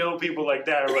should know people like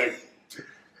that. Are like,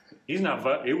 he's not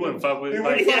fuck. He wouldn't fuck with He you.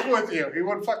 wouldn't Like, fuck with you. He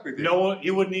wouldn't fuck with you. no one.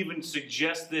 He wouldn't even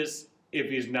suggest this if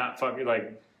he's not fucking.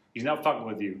 Like, he's not fucking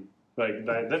with you. Like,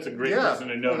 that's a great person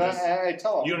to know. And This. I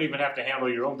tell him. You don't even have to handle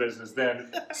your own business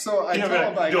then. So I You tell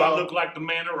know, him, I do go, I look like the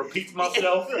man who repeats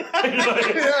myself? Yeah,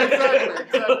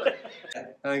 exactly.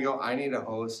 And I go, "I need a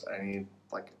host. I need,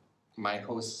 like, my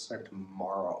hosts are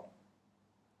tomorrow.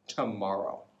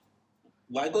 Tomorrow."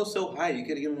 Why go so high? You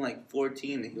could have given him like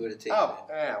 14 and he would have taken Oh,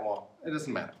 yeah, well, it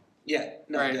doesn't matter. it. Yeah.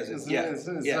 No, Right, it doesn't. it's- Yeah. it's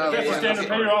yeah. not That's Yeah, the standard yeah.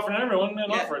 pay you're offering everyone, then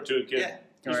Yeah. offer it to a kid. Yeah.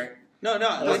 All right. No, I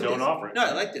Just like don't this. offer it. No,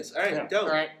 I like this. All right, Yeah. dope. All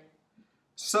right.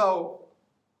 So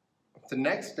the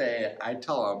next day, I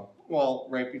tell him, well,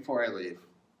 right before I leave,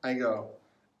 I go,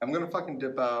 I'm gonna fucking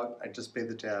dip out. I just paid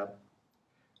the tab.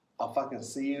 I'll fucking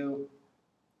see you,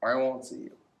 or I won't see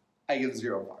you. I give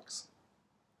 $0,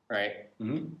 right?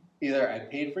 Mm-hmm. Either I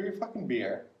paid for your fucking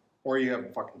beer, or you have a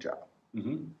fucking job.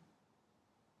 Mm-hmm.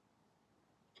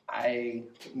 I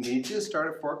need you to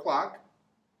start at 4 o'clock.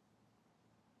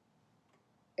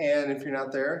 And if you're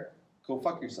not there, go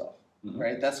fuck yourself. Mm-hmm.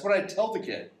 Right? That's what I tell the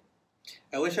kid.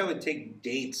 I wish I would take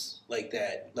dates like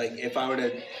that. Like if I were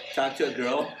to talk to a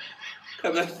girl,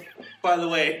 I'm like, by the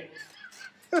way,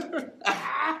 all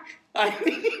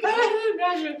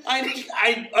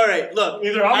right, look.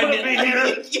 Either I'm going to be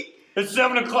here at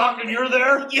 7 o'clock and you're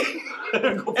there. And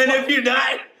if you're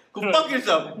not, go fuck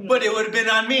yourself. But it would have been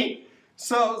on me.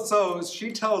 So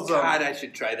she tells him, God, I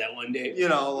should try that one day. you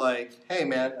know, like, hey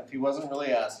man, if he wasn't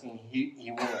really asking, he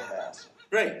wouldn't have asked.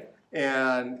 Right,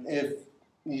 And if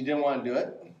you didn't want to do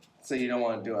it, say you don't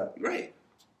want to do it. right.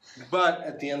 But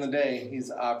at the end of the day, he's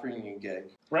offering you a gig.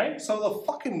 Right? So the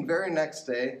fucking very next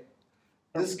day,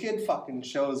 this kid fucking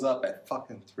shows up at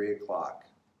fucking 3 o'clock.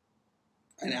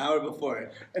 An hour before.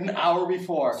 An hour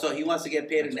before. So he wants to get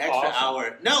paid an That's extra awesome.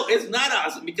 hour. No, it's not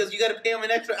awesome because you got to pay him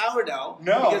an extra hour now.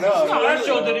 No, Because no, it's No, that really-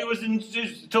 showed that he was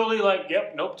just totally like,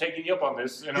 yep, nope, taking you up on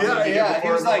this. And I'm gonna be here Yeah. He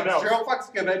before was like, everyone else. 0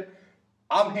 fucks given.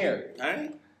 I'm here. All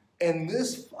right. And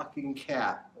this fucking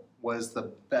cat was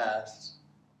the best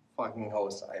fucking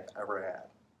host I've ever had.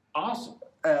 Awesome.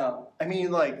 I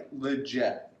mean, like,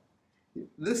 legit.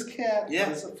 This cat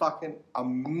was fucking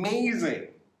amazing.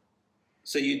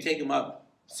 So you take him up.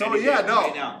 So, Any yeah, day no.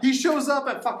 right now. He shows up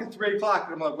at fucking 3 o'clock,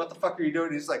 and I'm like, what the fuck are you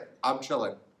doing? He's like, I'm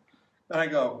chilling. And I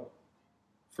go,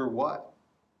 for what?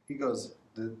 He goes,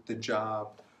 the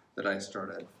job that I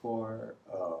started for.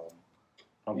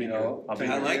 I'll be You here. know, I'll be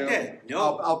I here. like that.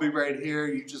 No, I'll be right here.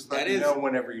 You just let That me is- know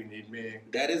whenever you need me.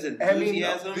 that is I mean,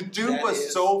 enthusiasm. the dude That was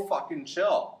is- so fucking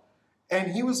chill.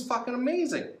 And he was fucking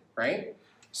amazing, right?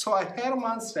 So I had him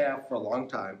on staff for a long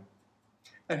time.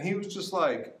 And he was just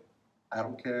like, I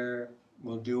don't care.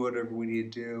 We'll do whatever we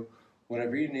need to do.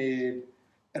 Whatever you need.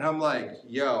 And I'm like,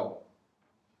 yo,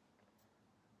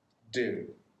 dude,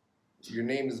 your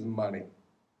name is money.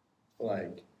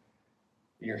 Like,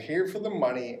 you're here for the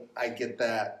money. I get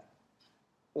that.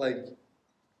 Like,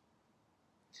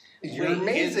 you're Wait,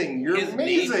 amazing. You're his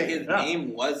amazing. Name, his Yeah.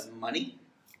 name was Money?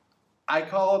 I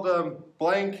called him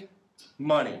blank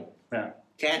money. Yeah.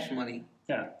 Cash Money.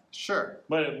 Yeah. Sure.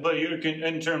 But you can,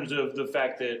 in terms of the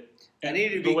fact that I need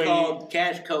to the be way called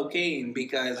Cash Cocaine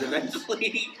because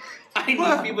eventually I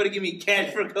need people to give me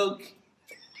cash for coke.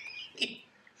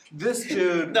 This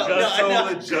dude No, was so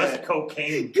no, just legit.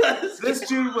 cocaine. This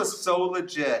dude was so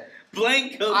legit.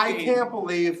 Blank cocaine. I can't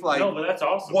believe like No, but that's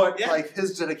awesome. what Yeah. like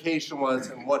his dedication was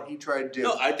and what he tried to do.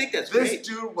 No, I think that's This great.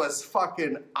 dude was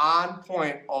fucking on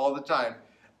point all the time.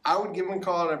 I would give him a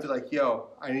call and I'd be like, yo,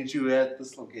 I need you at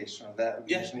this location or that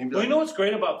Yeah. location. He'd be Well, like, you know what's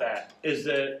great about that is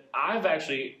that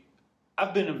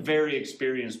I've been a very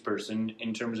experienced person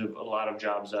in terms of a lot of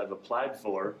jobs I've applied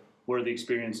for where the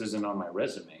experience isn't on my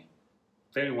resume.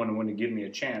 If anyone wanted to give me a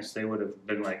chance, they would have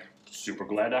been like, super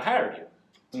glad I hired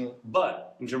you. Mm.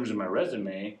 But in terms of my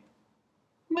resume,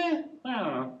 I don't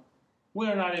know.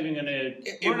 We're not even going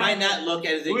to... It might not look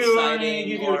as we were not gonna exciting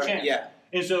give you or a chance. yeah.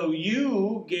 And so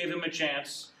you gave him a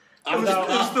chance. it was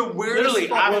Without- the weirdest literally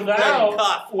fucking off thing. the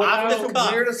cuff. without- Off That's the the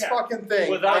cuff. weirdest Yeah. fucking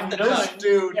thing. Without And the this cuff.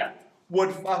 dude Yeah,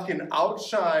 would fucking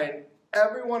outshine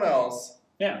everyone else.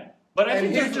 yeah. But I And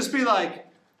think he'd that's just be like,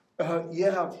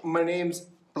 yeah, my name's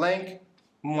blank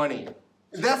money.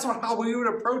 That's how we would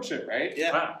approach it, right?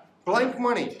 Yeah. wow. Blank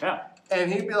money. Yeah.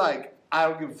 And he'd be like, I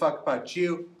don't give a fuck about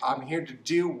you. I'm here to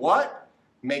do what?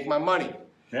 Make my money.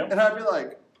 Yep. And I'd be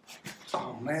like,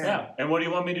 oh man. Yeah. And what do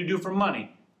you want me to do for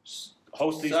money?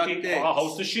 Host these Suck people. dicks. I'll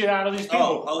host the shit out of these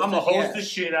people. host I'm gonna the- host yeah. the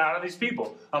shit out of these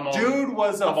people. Dude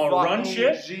was a I'm gonna run fucking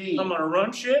shit. G. I'm gonna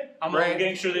run shit. I'm right? gonna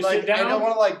make sure they Like, sit down. I don't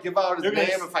want to like give out his They're gonna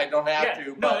name if I don't have yeah. to.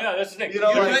 No, But yeah, that's the thing. you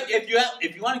know, You like- could-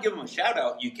 if you want to give him a shout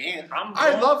out, you can.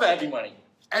 I love Eddie Money.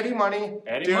 Eddie Money.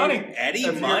 Eddie dude, Money. Eddie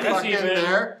If Money. you're fucking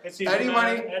there, it's even, Eddie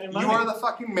Money, Eddie you Money. are the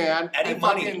fucking man. Eddie I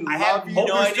Money. fucking I have love you. no Hope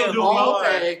you're still idea doing who you all are.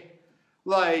 day.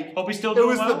 Like, Hope he's still it doing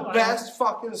was well. the best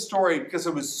fucking story because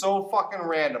it was so fucking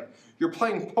random. You're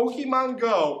playing Pokemon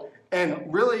Go,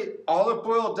 and really all it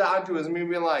boiled down to is me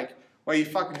being like, well, you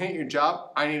fucking hate your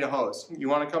job. I need a host. You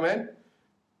want to come in?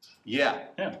 Yeah.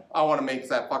 Yeah. I want to make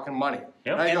that fucking money.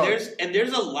 Yep. I And go,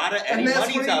 there's a lot of Eddie And that's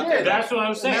Monies what he out did. there. That's what I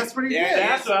was and saying. that's what he Yeah, did.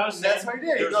 That's what I was And saying. that's what he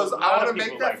did. He There's goes, a lot I want of to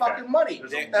people make that like fucking money.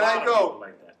 There's a And lot I of go, people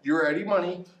like that. you're Eddie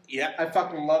Money. Yeah. I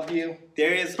fucking love you.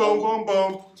 There is boom, boom,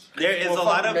 boom. There is We'll a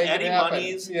lot fucking of make it Eddie happen,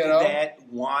 Moneys you know? that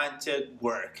want to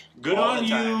work. Good all on the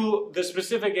time. you, the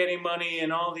specific Eddie Money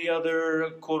and all the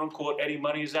other quote unquote Eddie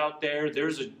Moneys out there.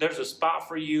 There's a spot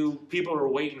for you. People are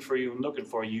waiting for you and looking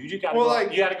for you. You gotta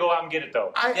you gotta go out and get it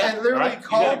though. I literally Right?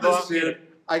 called this dude.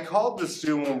 I called this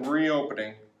dude when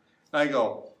reopening. I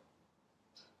go,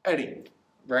 Eddie,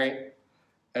 right?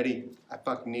 Eddie, I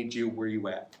fucking need you. Where you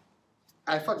at?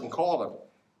 I fucking called him.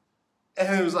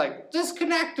 And it was like,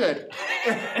 disconnected.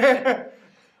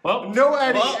 Well, no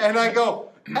Eddie. And I go,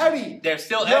 Eddie. There's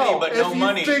still Eddie, but no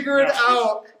money. If you figure it Yeah.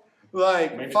 out,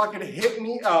 like, Maybe. fucking hit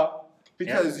me up.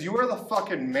 Because you are the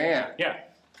fucking man. Yeah.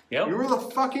 Yep. You were the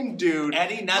fucking dude.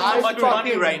 Eddie, not so much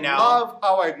money right now. I love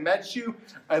how I met you.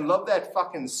 I love that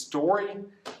fucking story.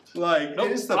 Like, Nope,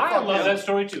 it is the I fucking... love that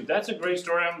story too. That's a great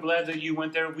story. I'm glad that you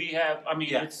went there. We have, I mean,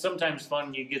 Yeah. it's sometimes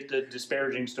fun. You get the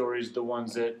disparaging stories, the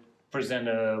ones that present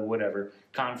a whatever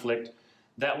conflict.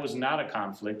 That was not a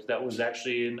conflict. That was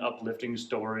actually an uplifting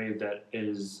story that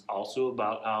is also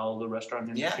about how the restaurant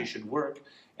industry should work.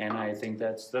 And I think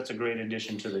that's a great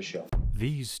addition to the show.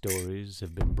 These stories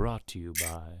have been brought to you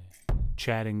by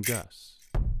Chad and Gus.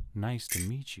 Nice to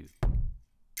meet you.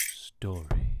 Stories.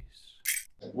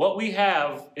 What we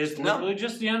have is literally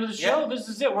just the end of the show. Yeah. This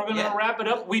is it. We're going to Yeah. wrap it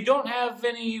up. We don't have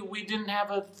any, we didn't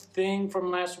have a thing from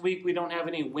last week. We don't have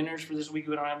any winners for this week.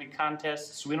 We don't have any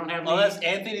contests. We don't have any. Unless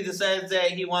Anthony decides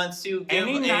that he wants to give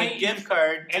Any a night- gift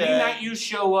card. Any night you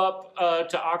show up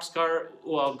to Oxcart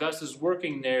while Gus is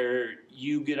working there,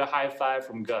 you get a high five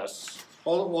from Gus.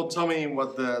 Well, tell me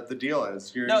what the deal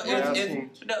is. You're No,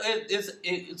 asking...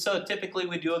 so typically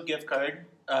we do a gift card,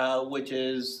 which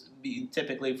is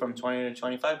typically from $20 to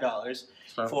 $25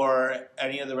 for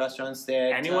any of the restaurants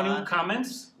that Anyone who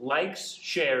comments, likes,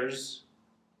 shares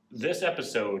this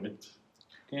episode.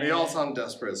 We all sound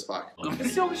desperate as fuck.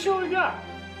 It's the only show we got.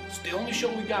 It's the only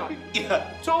show we got.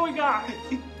 Yeah. It's all we got.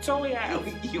 It's all we have.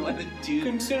 You want to do?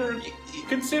 Consider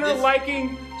this-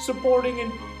 liking,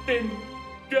 supporting, and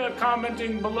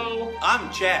commenting below. I'm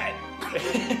Chad.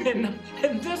 and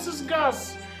this is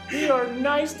Gus. We are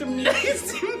nice to meet you.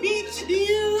 Nice to meet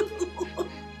you.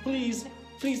 Please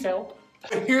help.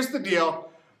 Here's the deal.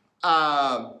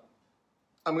 I'm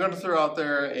going to throw out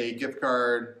there a gift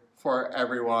card for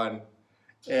everyone,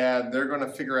 and they're going to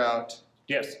figure out.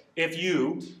 Yes, if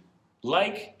you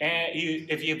like, and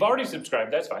if you've already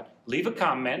subscribed, that's fine. Leave a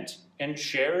comment and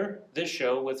share this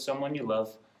show with someone you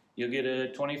love. You'll get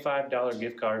a $25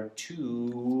 gift card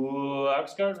to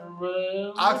Oxcart.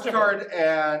 Oxcart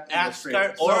and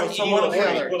Oxcart So or someone Eagles.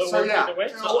 together. Will it So work yeah, either way?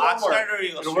 So Oxcart or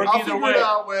Eagles? It'll work I'll either figure way. it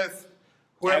out with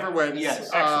whoever wins. Yes,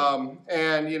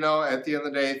 And you know, at the end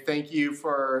of the day, thank you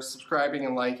for subscribing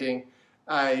and liking.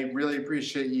 I really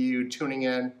appreciate you tuning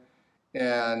in,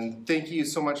 and thank you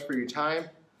so much for your time.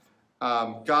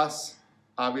 Gus,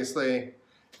 obviously,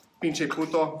 pinche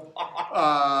puto,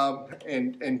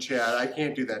 and Chad. I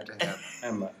can't do that to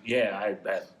him.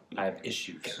 I have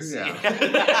issues.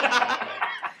 Yeah.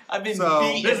 I've been So-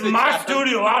 beat. This is my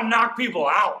studio. I'll knock people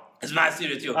out. It's my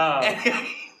studio too.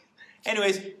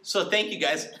 Anyways, so thank you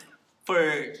guys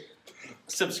for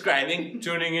subscribing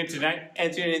Tuning in tonight.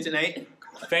 and tuning in tonight.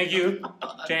 Thank you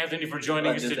to Anthony for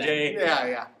joining us today.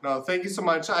 Yeah. No, thank you so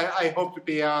much. I hope to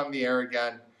be on the air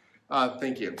again.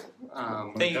 Thank you.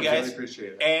 Thank you, I guys. really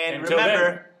appreciate it. And Until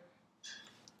remember,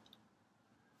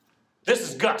 This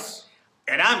is Gus.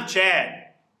 and I'm Chad.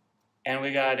 And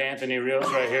we got Anthony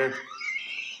Rios right here.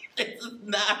 This is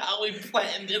not how we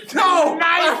planned it. No!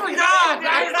 I forgot!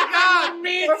 I forgot we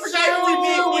can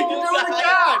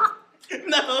do it again!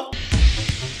 No.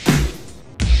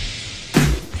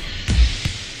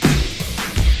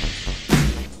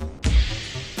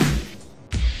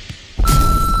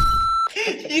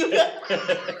 You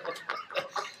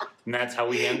And that's how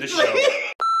we end the show.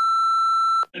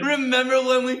 remember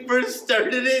when we first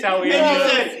started it? That's how we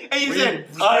and ended you said,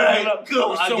 all right, cool,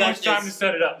 There's I so got much time to this.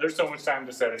 set it up. There's so much time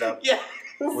to set it up. Yeah,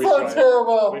 It's We so tried.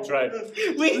 terrible. We tried.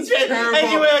 we It's said, terrible.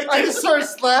 and you were like, I just started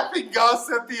slapping Gus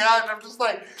at the end. I'm just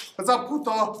like, what's up,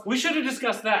 puto? We should have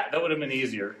discussed that. That would have been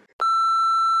easier.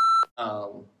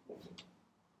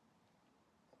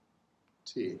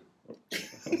 T.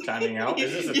 Timing out?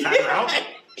 Is this a timeout?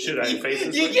 Should I face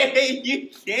this? You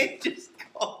can't just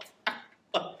go.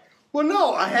 Well,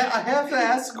 no, I have to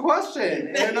ask a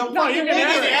question. And I'm No, you fucking can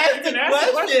making ask it. it. the You can ask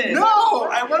the question. No,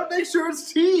 I want to make sure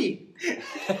it's T.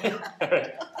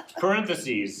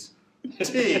 Parentheses.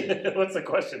 T. What's the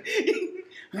question?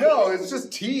 No, it's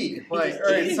just T. Like,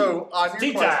 all right, so on your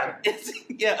Tea question.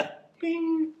 time. Yeah.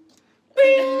 Bing.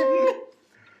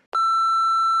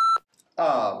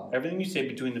 Everything you say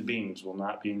between the beans will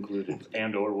not be included,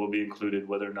 and/or will be included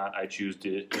whether or not I choose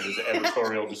to. It is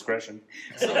editorial discretion.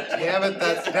 Damn it,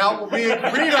 that's not what we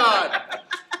agreed on.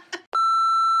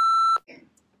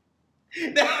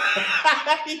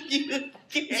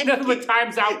 It's nothing but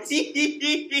time's out.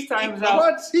 Time's I out.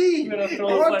 want tea. You're gonna I throw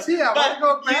a want flag. tea. I want to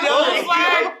go grab know, it.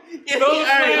 flag. Throw the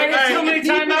flag. Too many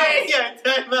timeouts. Yeah,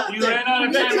 timeout. You ran out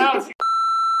of timeouts.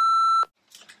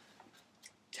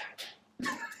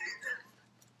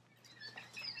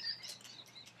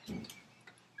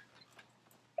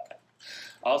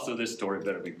 Also, this story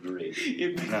better be great.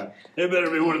 It better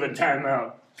be worth a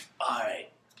timeout. All right.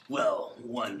 Well,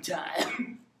 one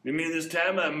time. You mean this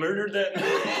time I murdered that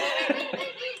man?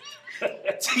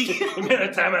 You mean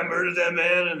that time I murdered that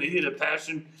man in the heat of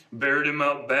passion, buried him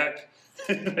out back?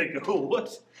 Like, oh,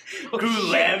 what?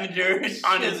 Grew lavender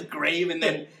on his grave and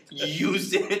then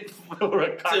used it For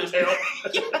a cocktail?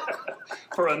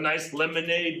 For a nice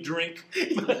lemonade drink?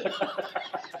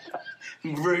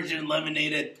 Virgin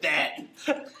lemonade at that.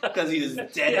 Because he was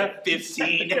dead at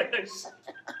 15.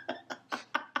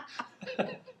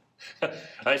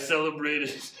 I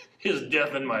celebrated his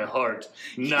death in my heart,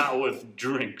 not with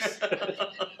drinks.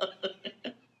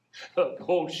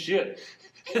 Oh shit.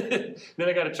 Then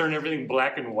I gotta turn everything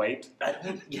black and white.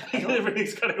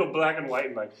 Everything's gotta go black and white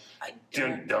and like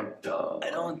dun dun dun. I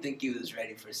don't think he was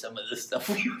ready for some of the stuff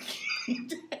we